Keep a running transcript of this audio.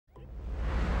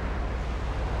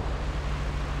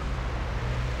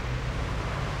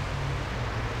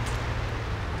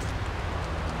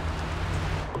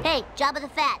Hey, Jabba the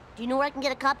Fat, do you know where I can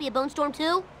get a copy of Bone Storm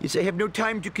 2? Yes, I have no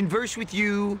time to converse with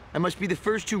you. I must be the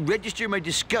first to register my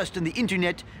disgust on the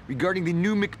internet regarding the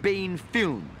new McBain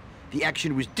film. The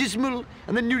action was dismal,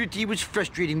 and the nudity was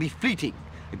frustratingly fleeting.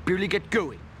 I barely got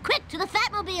going. Quick, to the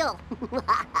Fatmobile!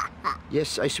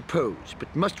 Yes, I suppose,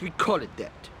 but must we call it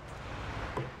that?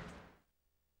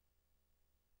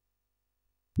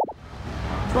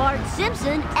 Bart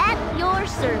Simpson at your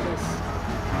service.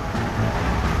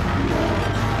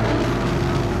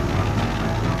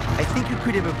 I think you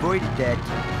could have avoided that.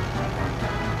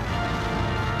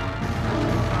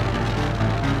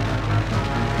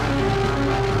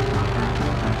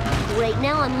 Great,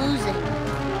 now I'm losing.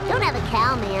 Don't have a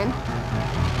cow, man.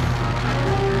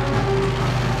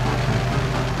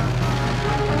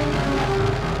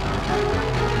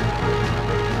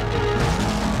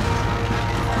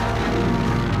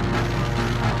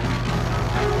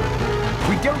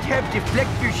 We don't have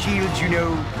deflector shields, you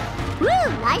know. Woo,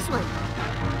 nice one.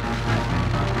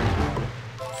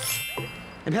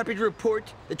 I'm happy to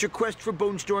report that your quest for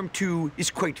Bone Storm 2 is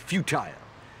quite futile.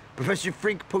 Professor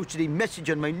Frink posted a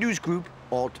message on my news group,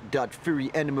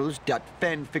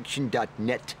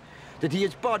 alt.furryanimals.fanfiction.net, that he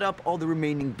has bought up all the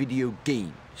remaining video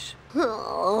games.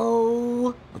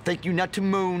 Oh. I'll thank you not to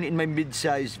moan in my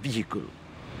mid-sized vehicle.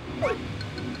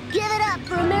 Give it up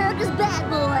for America's bad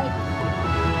boy.